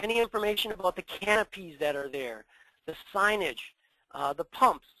 Any information about the canopies that are there, the signage, the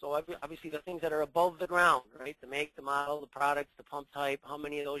pumps, so obviously the things that are above the ground, right? The make, the model, the products, the pump type, how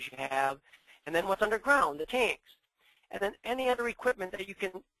many of those you have, and then what's underground, the tanks. And then any other equipment that you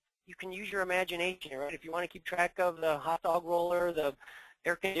can use your imagination, right? If you want to keep track of the hot dog roller, the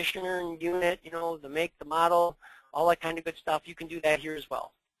air conditioner unit, the make, the model, all that kind of good stuff, you can do that here as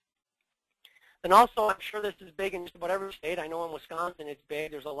well. And also, I'm sure this is big in just about every state. I know in Wisconsin it's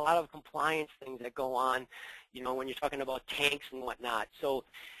big. There's a lot of compliance things that go on, when you're talking about tanks and whatnot. So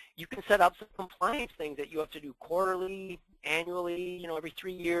you can set up some compliance things that you have to do quarterly, annually, every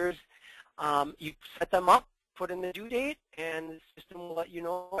 3 years. You set them up, put in the due date, and the system will let you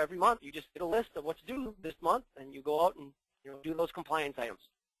know every month. You just get a list of what's due this month, and you go out and do those compliance items.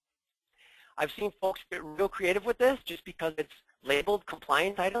 I've seen folks get real creative with this. Just because it's labeled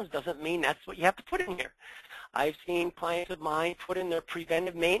compliance items doesn't mean that's what you have to put in here. I've seen clients of mine put in their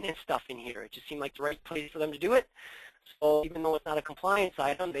preventive maintenance stuff in here. It just seemed like the right place for them to do it. So even though it's not a compliance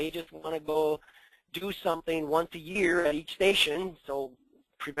item, they just want to go do something once a year at each station, so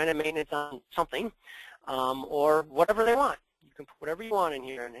preventive maintenance on something, or whatever they want. You can put whatever you want in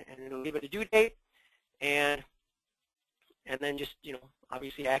here, and it'll give it a due date, and then just,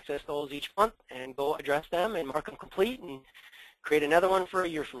 obviously access those each month and go address them and mark them complete and create another one for a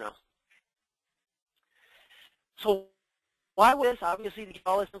year from now. So Why was this? Obviously, to get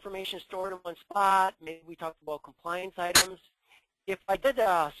all this information stored in one spot. Maybe we talked about compliance items. If I did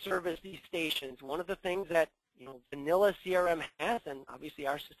service these stations, one of the things that vanilla CRM has, and obviously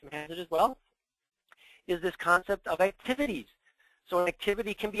our system has it as well, is this concept of activities. So an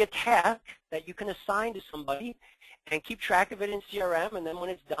activity can be a task that you can assign to somebody and keep track of it in CRM, and then when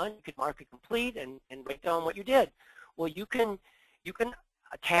it's done, you can mark it complete and write down what you did. Well, you can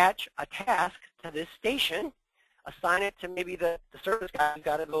attach a task to this station, assign it to maybe the service guy who's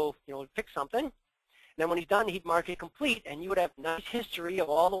got to go fix something. And then when he's done, he'd mark it complete, and you would have a nice history of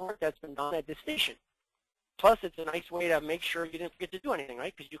all the work that's been done at this station. Plus, it's a nice way to make sure you didn't forget to do anything,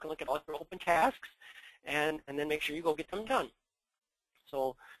 right? Because you can look at all your open tasks and then make sure you go get them done.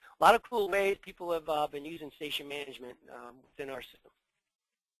 So a lot of cool ways people have been using station management within our system.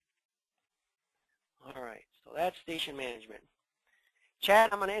 All right, so that's station management.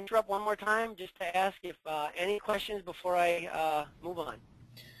 Chad, I'm going to interrupt one more time just to ask if any questions before I move on.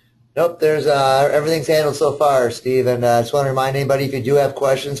 Nope, there's everything's handled so far, Steve. And I just want to remind anybody, if you do have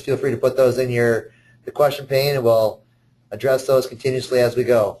questions, feel free to put those in the question pane, and we'll address those continuously as we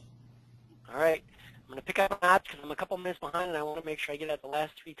go. All right. I'm going to pick up on that because I'm a couple minutes behind, and I want to make sure I get at the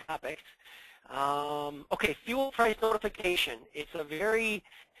last three topics. Okay, fuel price notification. It's a very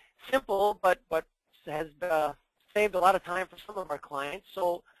simple but has saved a lot of time for some of our clients.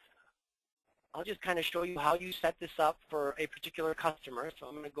 So I'll just kind of show you how you set this up for a particular customer. So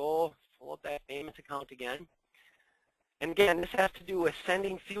I'm going to go pull up that payments account again. And again, this has to do with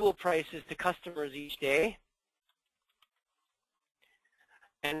sending fuel prices to customers each day.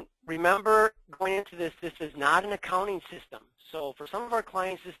 And remember, going into this, this is not an accounting system. So for some of our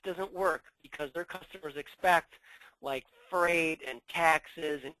clients, this doesn't work because their customers expect like freight and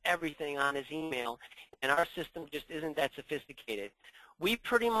taxes and everything on his email, and our system just isn't that sophisticated. We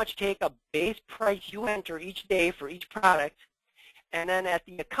pretty much take a base price you enter each day for each product, and then at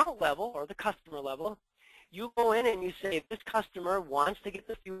the account level or the customer level, you go in and you say this customer wants to get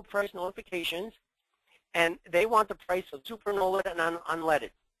the fuel price notifications, and they want the price of super NOLAD and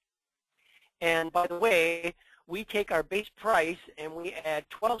unleaded. And by the way, we take our base price and we add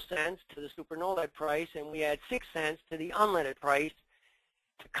 12 cents to the super NOLAD price, and we add 6 cents to the unleaded price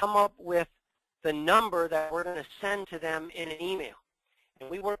to come up with the number that we're going to send to them in an email. And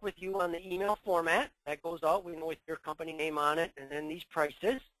we work with you on the email format that goes out. We know with your company name on it, and then these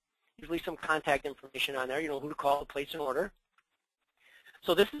prices, usually some contact information on there, who to call to place an order.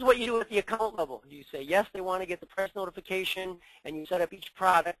 So this is what you do at the account level. You say, yes, they want to get the price notification, and you set up each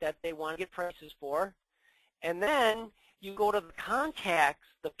product that they want to get prices for. And then you go to the contacts,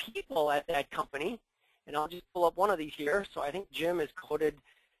 the people at that company, and I'll just pull up one of these here. So I think Jim is coded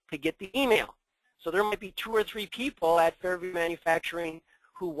to get the email. So there might be 2 or 3 people at Fairview Manufacturing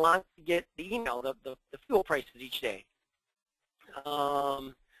who want to get the email, the fuel prices each day. I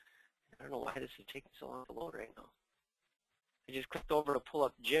don't know why this is taking so long to load right now. I just clicked over to pull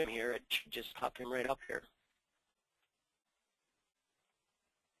up Jim here. It should just pop him right up here.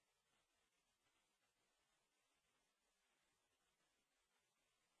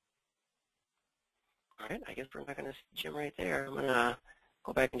 All right, I guess we're not going to see Jim right there. I'm going to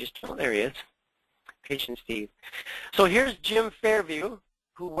go back and just, oh, there he is. Patient Steve. So here's Jim Fairview,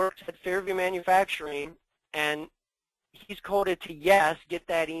 who works at Fairview Manufacturing, and he's coded to yes, get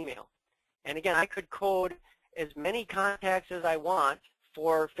that email. And again, I could code as many contacts as I want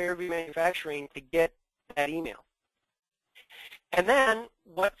for Fairview Manufacturing to get that email. And then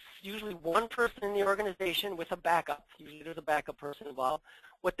what's usually one person in the organization with a backup, usually there's a backup person involved,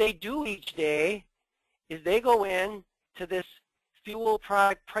 what they do each day is they go in to this fuel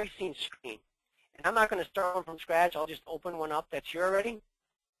product pricing screen. And I'm not going to start one from scratch. I'll just open one up that's here already.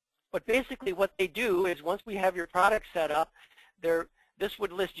 But basically what they do is once we have your product set up, this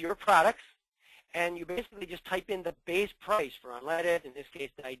would list your products, and you basically just type in the base price for unleaded, in this case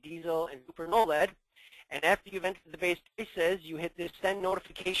diesel and super NOLAD. And after you've entered the base prices, you hit this send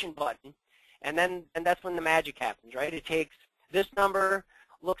notification button, and that's when the magic happens, right? It takes this number,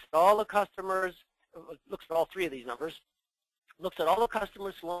 looks at all the customers, looks at all 3 of these numbers, looks at all the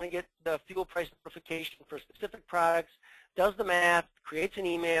customers who want to get the fuel price notification for specific products, does the math, creates an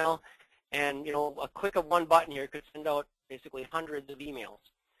email, and a click of one button here could send out basically hundreds of emails.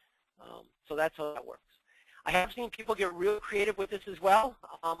 So that's how that works. I have seen people get real creative with this as well.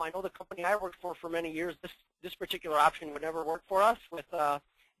 I know the company I worked for many years, this particular option would never work for us with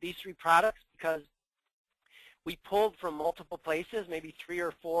these 3 products because we pulled from multiple places, maybe 3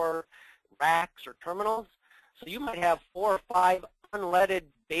 or 4 racks or terminals. So you might have 4 or 5 unleaded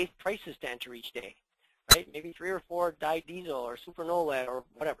base prices to enter each day, right? Maybe 3 or 4 diesel or super NOLAD or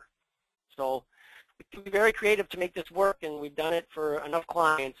whatever. So we can be very creative to make this work, and we've done it for enough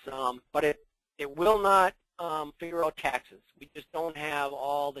clients, but it will not figure out taxes. We just don't have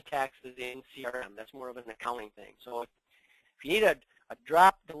all the taxes in CRM. That's more of an accounting thing. So if you need a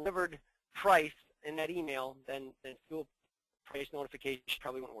drop delivered price in that email, then fuel price notification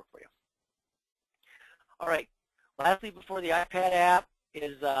probably won't work for you. All right. Lastly, before the iPad app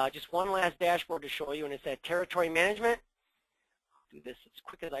is just one last dashboard to show you, and it's that territory management. I'll do this as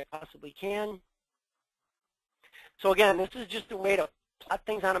quick as I possibly can. So again, this is just a way to plot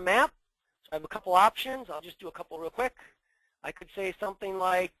things on a map. So I have a couple options. I'll just do a couple real quick. I could say something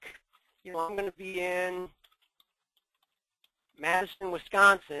like, you know, I'm going to be in Madison,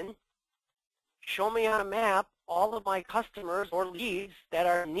 Wisconsin. Show me on a map all of my customers or leads that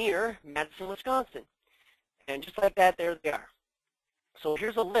are near Madison, Wisconsin. And just like that, there they are. So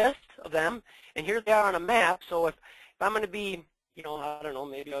here's a list of them, and here they are on a map. So if I'm going to be, you know, I don't know,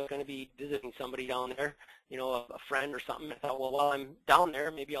 maybe I was going to be visiting somebody down there, you know, a friend or something. I thought, well, while I'm down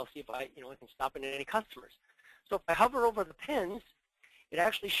there, maybe I'll see if I can stop in any customers. So if I hover over the pins, it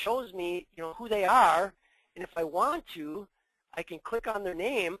actually shows me, you know, who they are, and if I want to, I can click on their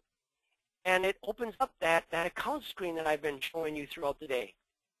name, and it opens up that account screen that I've been showing you throughout the day.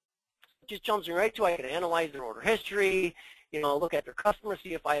 It just jumps me right to, I can analyze their order history, you know, look at their customers,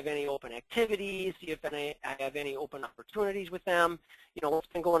 see if I have any open activities, see if I have any open opportunities with them, you know, what's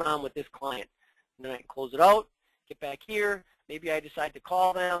been going on with this client. And then I can close it out, get back here, maybe I decide to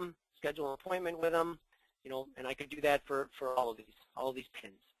call them, schedule an appointment with them, you know, and I could do that for all of these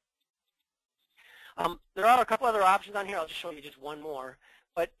pins. There are a couple other options on here. I'll just show you just one more.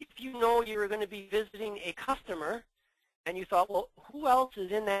 But if you know you're going to be visiting a customer and you thought, well, who else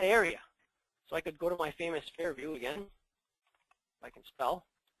is in that area? So I could go to my famous Fairview again, if I can spell.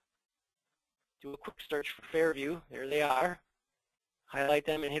 Do a quick search for Fairview. There they are. Highlight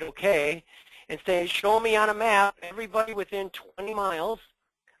them and hit OK. And say, show me on a map everybody within 20 miles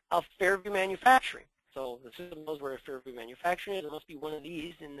of Fairview Manufacturing. So the system knows where Fairview Manufacturing is. It must be one of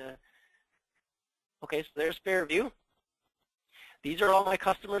these in the. Okay, so there's Fairview. These are all my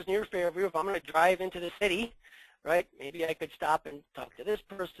customers near Fairview. If I'm going to drive into the city, right, maybe I could stop and talk to this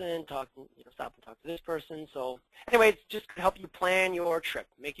person, stop and talk to this person. So anyway, it's just to help you plan your trip,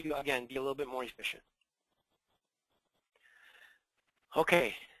 make you, again, be a little bit more efficient.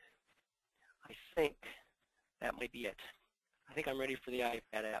 Okay, I think that might be it. I think I'm ready for the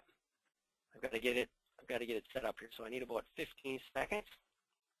iPad app. I've got to get it set up here, so I need about 15 seconds.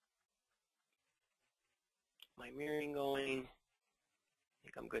 My mirroring going. I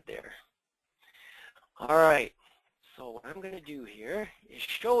think I'm good there. All right, so what I'm going to do here is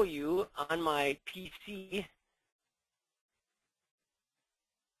show you on my PC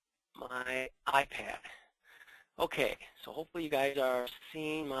my iPad. Okay, so hopefully you guys are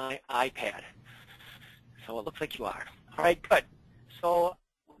seeing my iPad. So it looks like you are. All right, good. So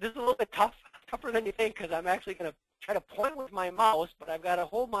this is a little bit tougher than you think, because I'm actually going to try to point with my mouse, but I've got to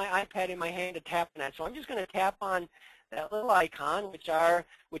hold my iPad in my hand to tap on that. So I'm just going to tap on that little icon, which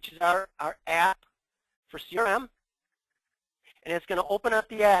is our app for CRM, and it's going to open up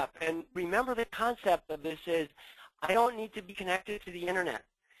the app. And remember, the concept of this is I don't need to be connected to the internet.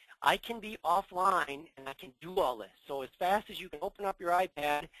 I can be offline and I can do all this. So as fast as you can open up your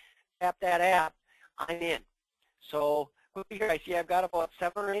iPad, tap that app, I'm in. So quickly here, I see I've got about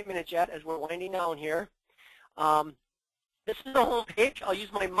 7 or 8 minutes yet as we're winding down here. This is the home page. I'll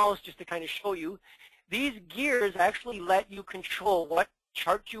use my mouse just to kind of show you. These gears actually let you control what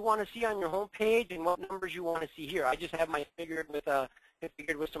charts you want to see on your home page and what numbers you want to see here. I just have my configured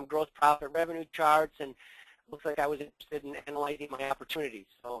with some gross profit revenue charts, and looks like I was interested in analyzing my opportunities.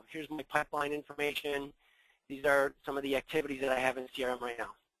 So here's my pipeline information. These are some of the activities that I have in CRM right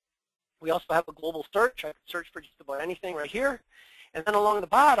now. We also have a global search. I could search for just about anything right here. And then along the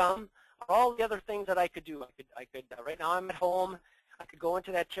bottom are all the other things that I could do. I could right now I'm at home. I could go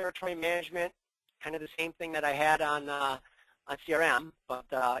into that territory management, kind of the same thing that I had on CRM, but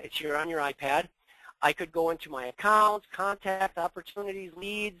it's here on your iPad. I could go into my accounts, contacts, opportunities,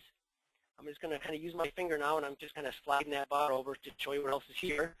 leads. I'm just going to kind of use my finger now, and I'm just kind of sliding that bar over to show you what else is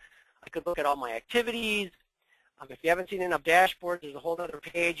here. I could look at all my activities. If you haven't seen enough dashboards, there's a whole other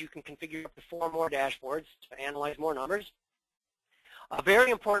page. You can configure up to 4 more dashboards to analyze more numbers. A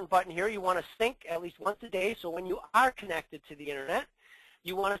very important button here, you want to sync at least once a day. So when you are connected to the internet,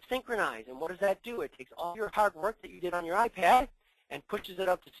 you want to synchronize. And what does that do? It takes all your hard work that you did on your iPad and pushes it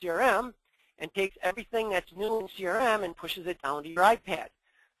up to CRM, and takes everything that's new in CRM and pushes it down to your iPad.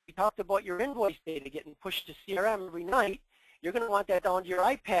 We talked about your invoice data getting pushed to CRM every night. You're going to want that down to your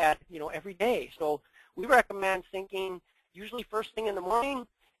iPad, every day. So we recommend syncing usually first thing in the morning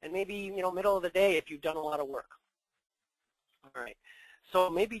and maybe middle of the day if you've done a lot of work. All right. So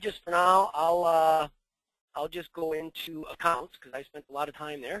maybe just for now, I'll just go into accounts because I spent a lot of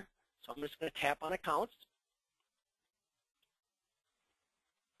time there. So I'm just going to tap on accounts.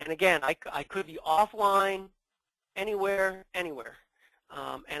 And again, I could be offline, anywhere.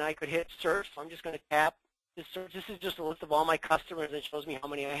 And I could hit search. So I'm just going to tap this search. This is just a list of all my customers. It shows me how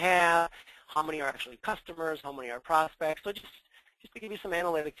many I have, how many are actually customers, how many are prospects. So just to give you some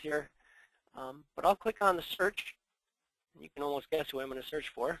analytics here. But I'll click on the search. You can almost guess who I'm going to search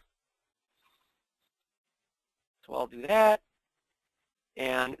for. So I'll do that.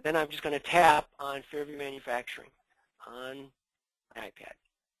 And then I'm just going to tap on Fairview Manufacturing on my iPad.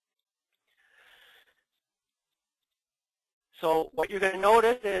 So what you're going to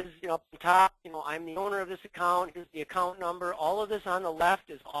notice is, up the top, I'm the owner of this account. Here's the account number. All of this on the left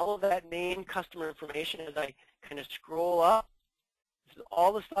is all of that main customer information. As I kind of scroll up, this is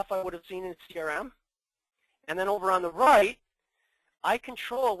all the stuff I would have seen in CRM. And then over on the right, I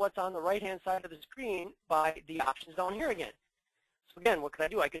control what's on the right-hand side of the screen by the options down here again. So again, what could I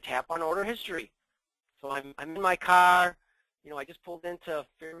do? I could tap on order history. So I'm in my car. I just pulled into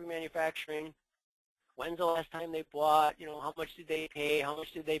Fairview Manufacturing. When's the last time they bought? How much did they pay? How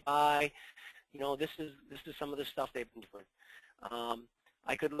much did they buy? This is some of the stuff they've been doing.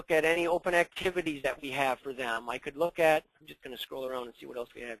 I could look at any open activities that we have for them. I could look at, I'm just going to scroll around and see what else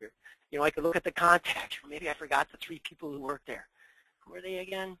we have here. I could look at the contacts. Maybe I forgot the 3 people who work there. Who are they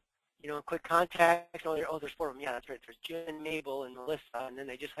again? Quick contacts. Oh, there's 4 of them. Yeah, that's right. There's Jim, Mabel, and Melissa, and then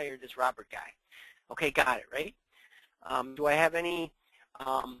they just hired this Robert guy. Okay, got it, right? Do I have any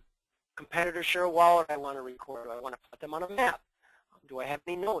competitor share wallet I want to record? Do I want to put them on a map? Do I have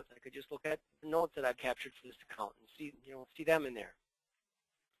any notes? I could just look at the notes that I've captured for this account and see them in there.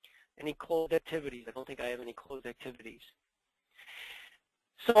 Any closed activities? I don't think I have any closed activities.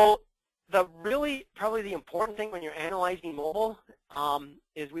 So probably the important thing when you're analyzing mobile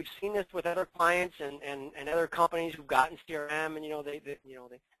is we've seen this with other clients and other companies who've gotten CRM, and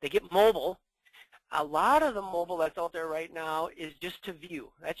they get mobile. A lot of the mobile that's out there right now is just to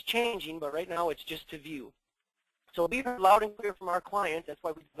view. That's changing, but right now it's just to view. So we heard loud and clear from our clients. That's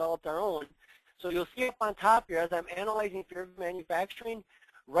why we developed our own. So you'll see up on top here, as I'm analyzing Fairview Manufacturing,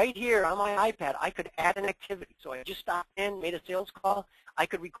 right here on my iPad, I could add an activity. So I just stopped in, made a sales call. I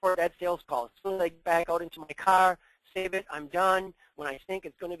could record that sales call. As soon as I get back out into my car, save it, I'm done. When I think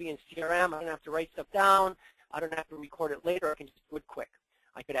it's going to be in CRM, I don't have to write stuff down. I don't have to record it later. I can just do it quick.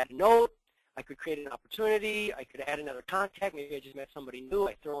 I could add a note. I could create an opportunity. I could add another contact. Maybe I just met somebody new.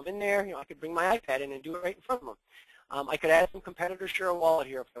 I throw them in there. I could bring my iPad in and do it right in front of them. I could add some competitor share a wallet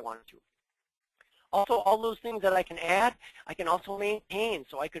here if I wanted to. Also, all those things that I can add, I can also maintain.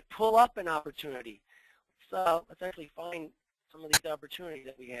 So I could pull up an opportunity. So let's actually find some of these opportunities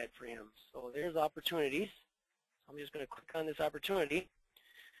that we had for him. So there's opportunities. I'm just going to click on this opportunity.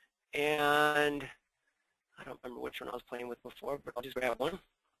 And I don't remember which one I was playing with before, but I'll just grab one.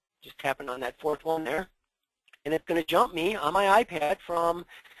 Just tapping on that 4th one there. And it's going to jump me on my iPad from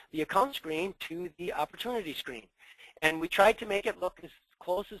the account screen to the opportunity screen. And we tried to make it look as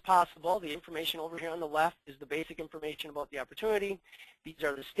close as possible. The information over here on the left is the basic information about the opportunity. These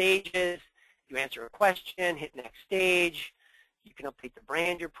are the stages. You answer a question, hit next stage. You can update the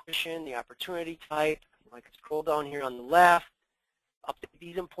brand you're pushing, the opportunity type. I can scroll down here on the left, update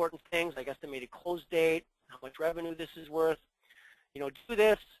these important things, like estimated close date, how much revenue this is worth. Do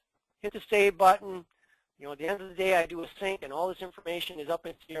this. Hit the save button. At the end of the day, I do a sync, and all this information is up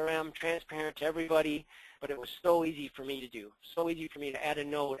in CRM, transparent to everybody, but it was so easy for me to do. So easy for me to add a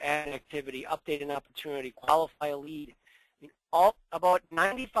note, add an activity, update an opportunity, qualify a lead. About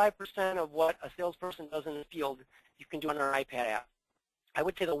 95% of what a salesperson does in the field, you can do on our iPad app. I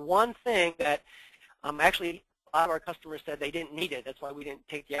would say the one thing that actually a lot of our customers said they didn't need it, that's why we didn't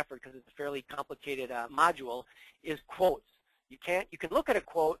take the effort because it's a fairly complicated module, is quotes. You can look at a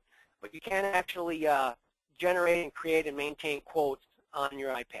quote, but you can't actually generate and create and maintain quotes on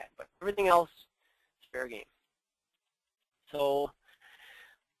your iPad. But everything else is fair game. So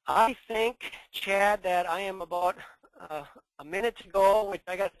I think, Chad, that I am about a minute to go, which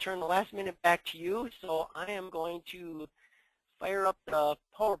I got to turn the last minute back to you. So I am going to fire up the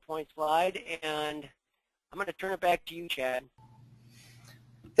PowerPoint slide, and I'm going to turn it back to you, Chad.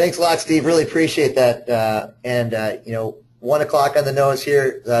 Thanks a lot, Steve. Really appreciate that. 1 o'clock on the nose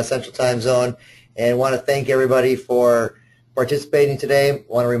here, Central Time Zone, and want to thank everybody for participating today.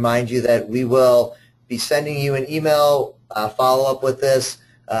 Want to remind you that we will be sending you an email follow-up with this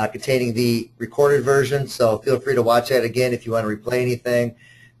containing the recorded version, so feel free to watch that again if you want to replay anything.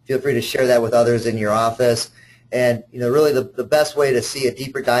 Feel free to share that with others in your office. And really the best way to see a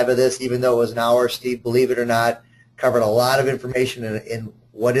deeper dive of this, even though it was an hour, Steve, believe it or not, covered a lot of information in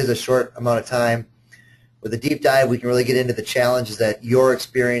what is a short amount of time. With a deep dive, we can really get into the challenges that you're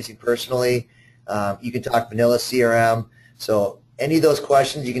experiencing personally. You can talk vanilla CRM. So any of those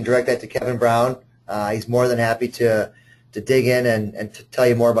questions, you can direct that to Kevin Brown. He's more than happy to dig in and to tell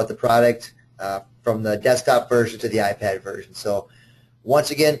you more about the product from the desktop version to the iPad version. So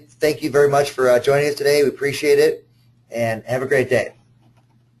once again, thank you very much for joining us today. We appreciate it, and have a great day.